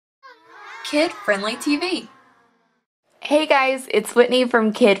Kid Friendly TV. Hey guys, it's Whitney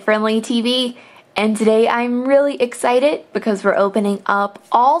from Kid Friendly TV, and today I'm really excited because we're opening up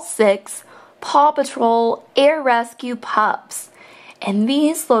all 6 Paw Patrol Air Rescue pups. And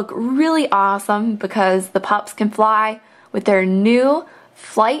these look really awesome because the pups can fly with their new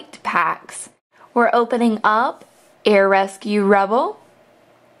flight packs. We're opening up Air Rescue Rubble,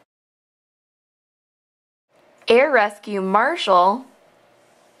 Air Rescue Marshall,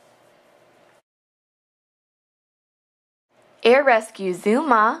 Air Rescue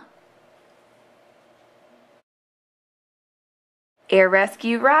Zuma, Air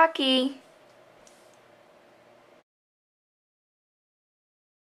Rescue Rocky,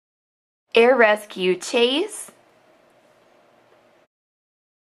 Air Rescue Chase,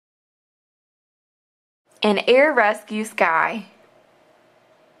 and Air Rescue Skye.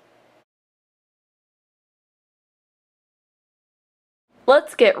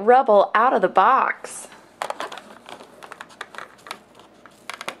 Let's get Rubble out of the box.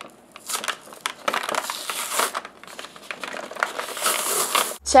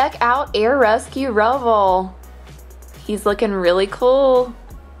 Check out Air Rescue Rubble. He's looking really cool.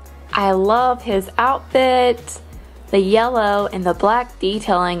 I love his outfit. The yellow and the black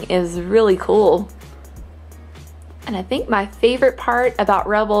detailing is really cool. And I think my favorite part about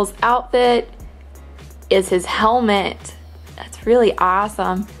Rubble's outfit is his helmet. That's really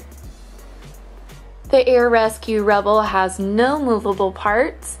awesome. The Air Rescue Rubble has no movable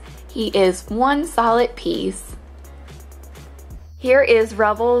parts. He is one solid piece. Here is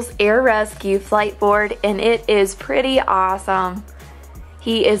Rubble's Air Rescue flight board, and it is pretty awesome.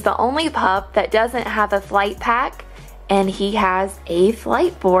 He is the only pup that doesn't have a flight pack, and he has a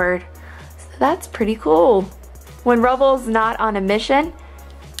flight board. So that's pretty cool. When Rubble's not on a mission,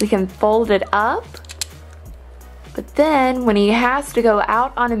 we can fold it up. But then when he has to go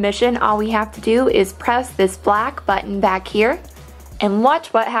out on a mission, all we have to do is press this black button back here and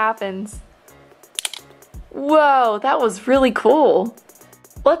watch what happens. Whoa, that was really cool.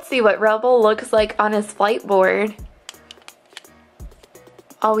 Let's see what Rubble looks like on his flight board.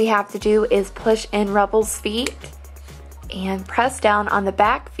 All we have to do is push in Rubble's feet and press down on the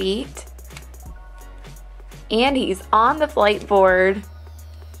back feet. And he's on the flight board.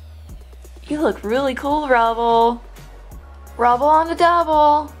 You look really cool, Rubble. Rubble on the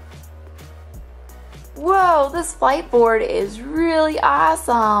double. Whoa, this flight board is really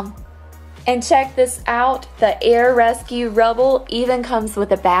awesome. And check this out, the Air Rescue Rubble even comes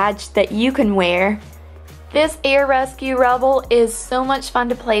with a badge that you can wear. This Air Rescue Rubble is so much fun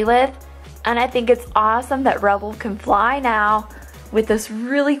to play with, and I think it's awesome that Rubble can fly now with this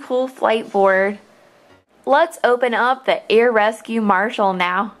really cool flight board. Let's open up the Air Rescue Marshall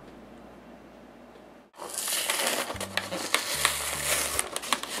now.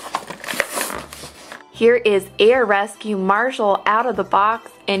 Here is Air Rescue Marshall out of the box,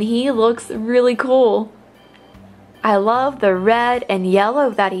 and he looks really cool. I love the red and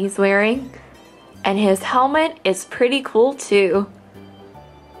yellow that he's wearing, and his helmet is pretty cool too.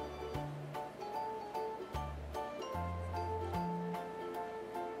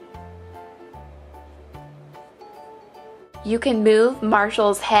 You can move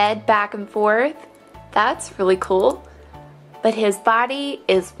Marshall's head back and forth. That's really cool. But his body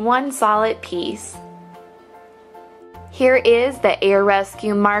is one solid piece. Here is the Air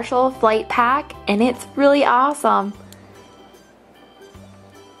Rescue Marshall flight pack, and it's really awesome.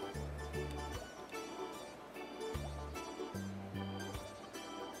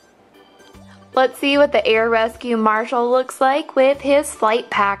 Let's see what the Air Rescue Marshall looks like with his flight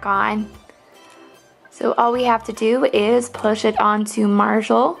pack on. So all we have to do is push it onto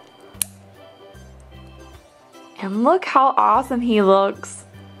Marshall. And look how awesome he looks.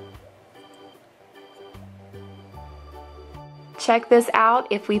 Check this out.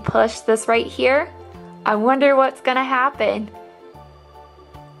 If we push this right here, I wonder what's gonna happen.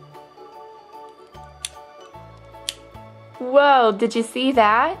 Whoa, did you see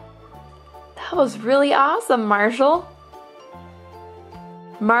that? That was really awesome, Marshall.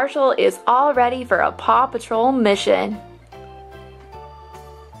 Marshall is all ready for a Paw Patrol mission.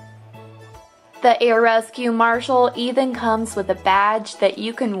 The Air Rescue Marshall even comes with a badge that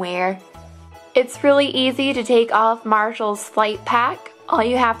you can wear. It's really easy to take off Marshall's flight pack. All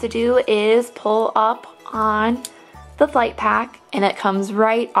you have to do is pull up on the flight pack and it comes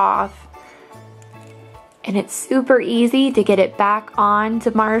right off. And it's super easy to get it back on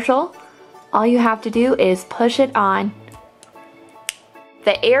to Marshall. All you have to do is push it on.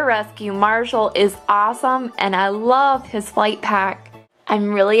 The Air Rescue Marshall is awesome, and I love his flight pack.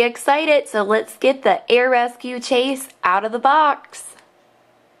 I'm really excited, so let's get the Air Rescue Chase out of the box.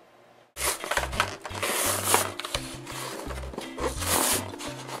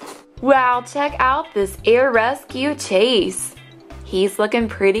 Wow, check out this Air Rescue Chase. He's looking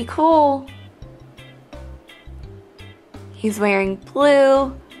pretty cool. He's wearing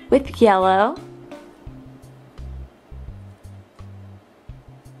blue with yellow.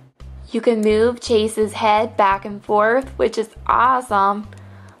 You can move Chase's head back and forth, which is awesome,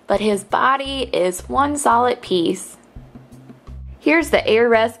 but his body is one solid piece. Here's the Air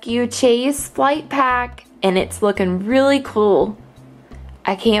Rescue Chase flight pack, and it's looking really cool.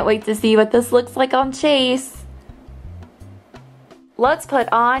 I can't wait to see what this looks like on Chase. Let's put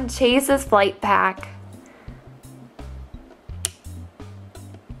on Chase's flight pack.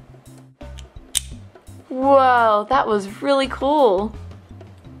 Whoa, that was really cool.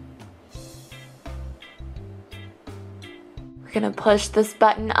 We're gonna push this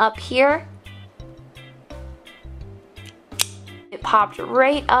button up here. It popped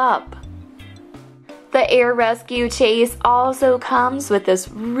right up. The Air Rescue Chase also comes with this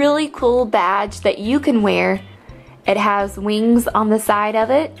really cool badge that you can wear. It has wings on the side of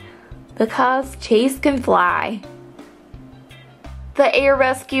it because Chase can fly. The Air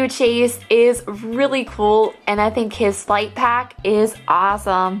Rescue Chase is really cool, and I think his flight pack is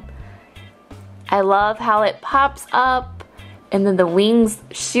awesome. I love how it pops up and then the wings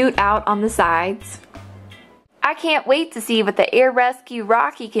shoot out on the sides. I can't wait to see what the Air Rescue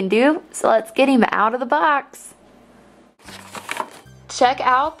Rocky can do, so let's get him out of the box. Check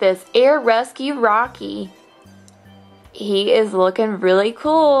out this Air Rescue Rocky. He is looking really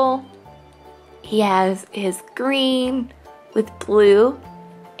cool. He has his green with blue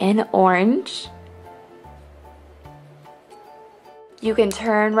and orange. You can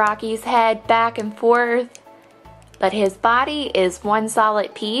turn Rocky's head back and forth, but his body is one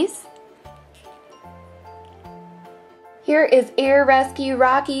solid piece. Here is Air Rescue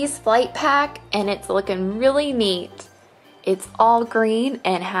Rocky's flight pack, and it's looking really neat. It's all green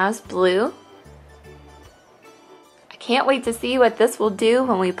and has blue. I can't wait to see what this will do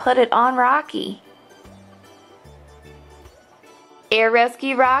when we put it on Rocky. Air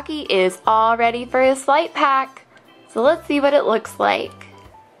Rescue Rocky is all ready for his flight pack, so let's see what it looks like.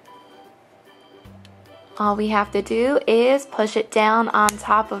 All we have to do is push it down on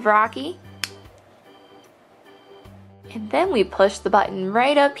top of Rocky. And then we push the button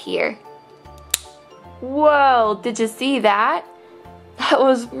right up here. Whoa, did you see that? That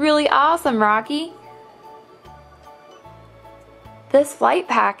was really awesome, Rocky. This flight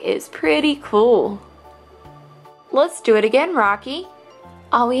pack is pretty cool. Let's do it again, Rocky.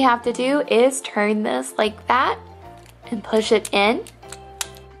 All we have to do is turn this like that and push it in.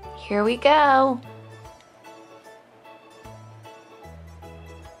 Here we go.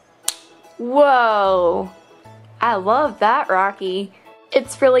 Whoa! I love that, Rocky.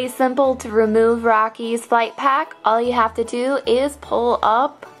 It's really simple to remove Rocky's flight pack. All you have to do is pull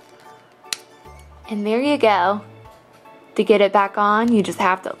up, and there you go. To get it back on, you just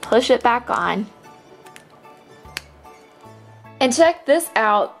have to push it back on. And check this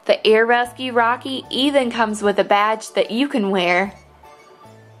out, the Air Rescue Rocky even comes with a badge that you can wear.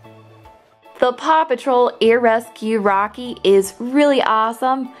 The Paw Patrol Air Rescue Rocky is really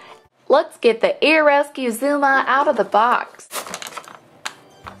awesome. Let's get the Air Rescue Zuma out of the box.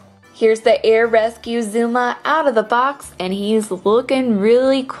 Here's the Air Rescue Zuma out of the box, and he's looking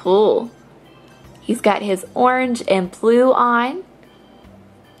really cool. He's got his orange and blue on.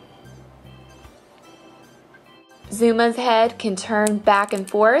 Zuma's head can turn back and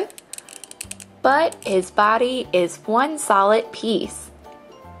forth, but his body is one solid piece.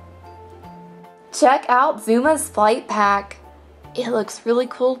 Check out Zuma's flight pack. It looks really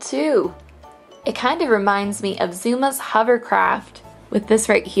cool too. It kind of reminds me of Zuma's hovercraft with this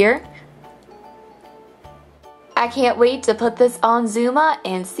right here. I can't wait to put this on Zuma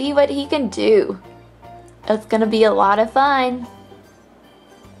and see what he can do. It's gonna be a lot of fun.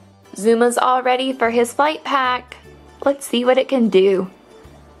 Zuma's all ready for his flight pack. Let's see what it can do.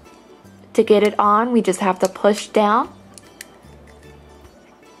 To get it on, we just have to push down.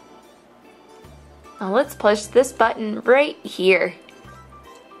 Now let's push this button right here.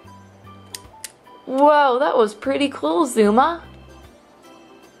 Whoa, that was pretty cool, Zuma.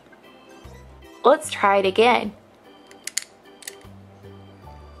 Let's try it again.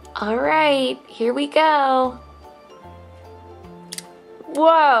 Alright, here we go.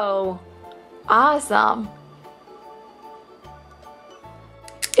 Whoa, awesome.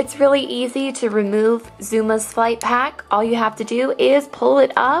 It's really easy to remove Zuma's flight pack. All you have to do is pull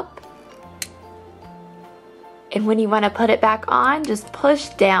it up. And when you want to put it back on, just push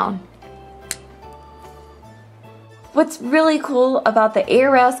down. What's really cool about the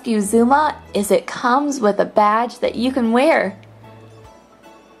Air Rescue Zuma is it comes with a badge that you can wear.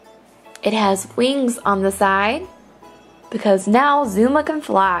 It has wings on the side because now Zuma can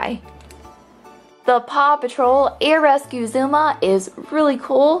fly. The Paw Patrol Air Rescue Zuma is really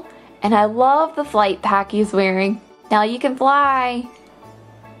cool, and I love the flight pack he's wearing. Now you can fly.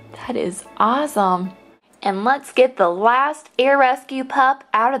 That is awesome. And let's get the last Air Rescue pup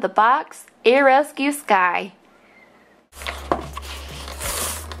out of the box, Air Rescue Skye.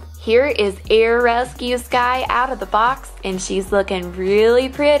 Here is Air Rescue Skye out of the box, and she's looking really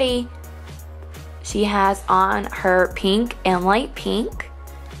pretty. She has on her pink and light pink.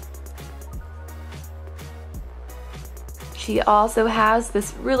 She also has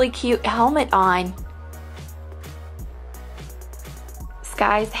this really cute helmet on.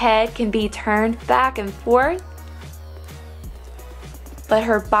 Skye's head can be turned back and forth, but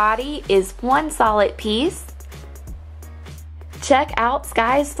her body is one solid piece. Check out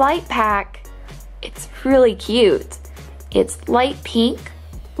Skye's flight pack. It's really cute. It's light pink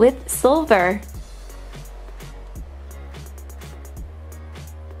with silver.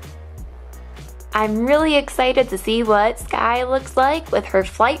 I'm really excited to see what Skye looks like with her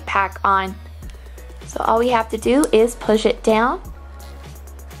flight pack on. So all we have to do is push it down.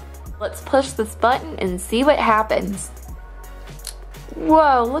 Let's push this button and see what happens.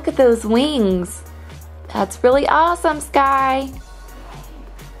 Whoa, look at those wings. That's really awesome, Skye.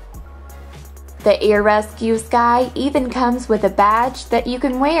 The Air Rescue Skye even comes with a badge that you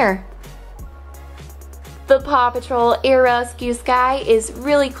can wear. The Paw Patrol Air Rescue Skye is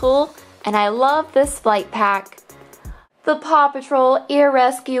really cool, and I love this flight pack. The Paw Patrol Air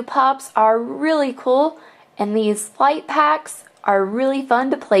Rescue pups are really cool, and these flight packs are really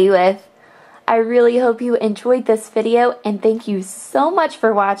fun to play with. I really hope you enjoyed this video, and thank you so much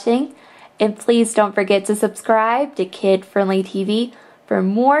for watching. And please don't forget to subscribe to Kid Friendly TV for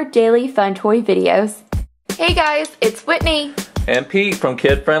more daily fun toy videos. Hey guys, it's Whitney and Pete from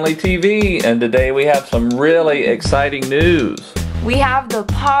Kid Friendly TV, and today we have some really exciting news. We have the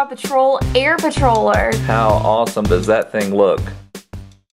Paw Patrol Air Patroller. How awesome does that thing look?